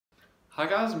Hi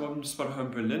guys and welcome to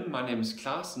Spotahome Berlin. My name is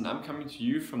Klaas and I'm coming to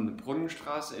you from the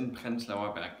Brunnenstraße in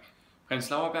Prenzlauer Berg.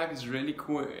 Prenzlauer Berg is a really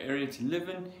cool area to live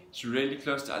in. It's really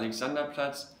close to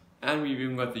Alexanderplatz, and we've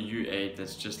even got the U8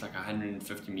 that's just like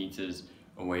 150 meters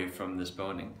away from this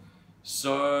building.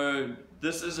 So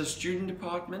this is a student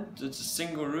apartment. It's a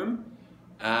single room,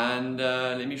 and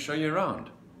let me show you around.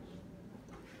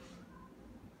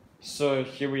 So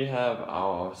here we have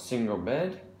our single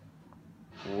bed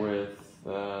with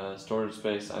storage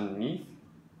space underneath,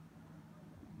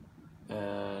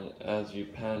 and as you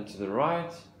pan to the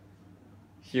right,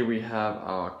 here we have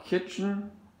our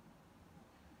kitchen,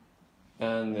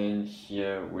 and then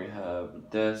here we have a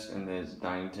desk, and there's a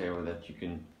dining table that you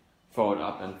can fold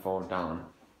up and fold down.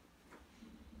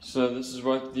 So this is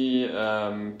what the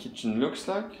kitchen looks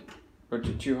like. Got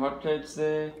your two hot plates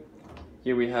there.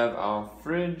 Here we have our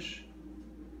fridge,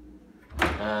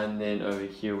 and then over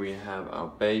here we have our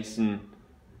basin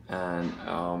and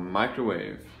our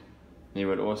microwave. You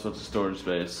got all sorts of storage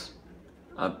space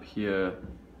up here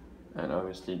and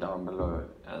obviously down below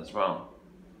as well.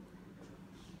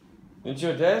 Into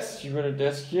your desk, you've got a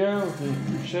desk here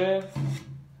with a chair,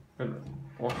 got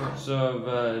all sorts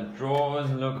of drawers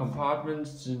and little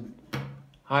compartments to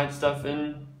hide stuff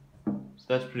in, so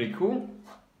that's pretty cool.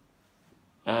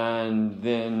 And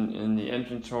then in the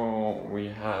entrance hall we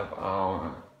have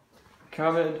our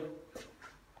cupboard.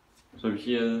 So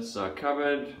here's our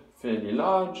cupboard, fairly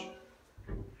large,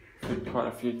 fit quite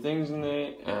a few things in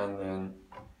there, and then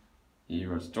you've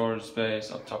got storage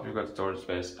space, on top you've got storage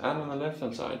space, and on the left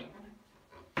hand side.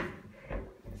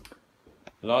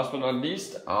 Last but not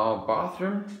least, our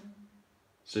bathroom.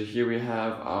 So here we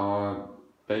have our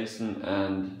basin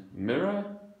and mirror.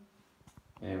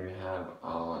 Here we have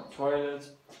our toilet,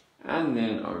 and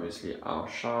then obviously our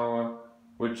shower,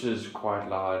 which is quite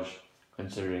large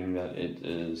considering that it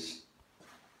is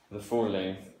the full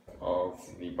length of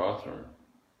the bathroom.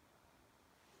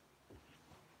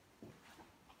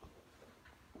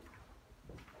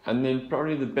 And then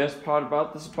probably the best part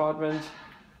about this apartment,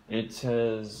 it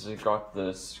has got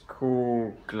this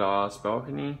cool glass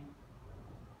balcony.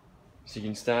 So you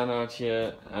can stand out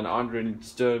here and aren't really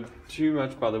disturbed too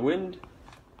much by the wind.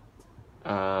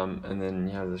 And then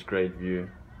you have this great view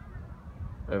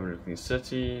overlooking the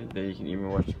city. There you can even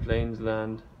watch the planes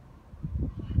land.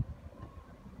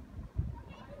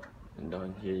 And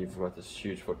down here you've got this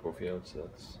huge football field, so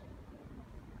that's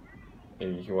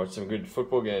maybe you can watch some good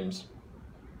football games.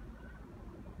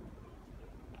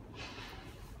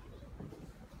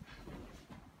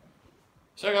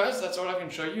 So guys, that's all I can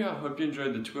show you. I hope you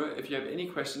enjoyed the tour. If you have any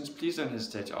questions, please don't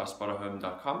hesitate to ask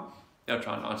spotahome.com. They'll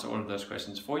try and answer all of those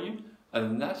questions for you. Other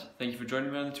than that, thank you for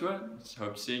joining me on the tour.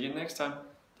 Hope to see you again next time.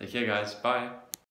 Take care guys, bye.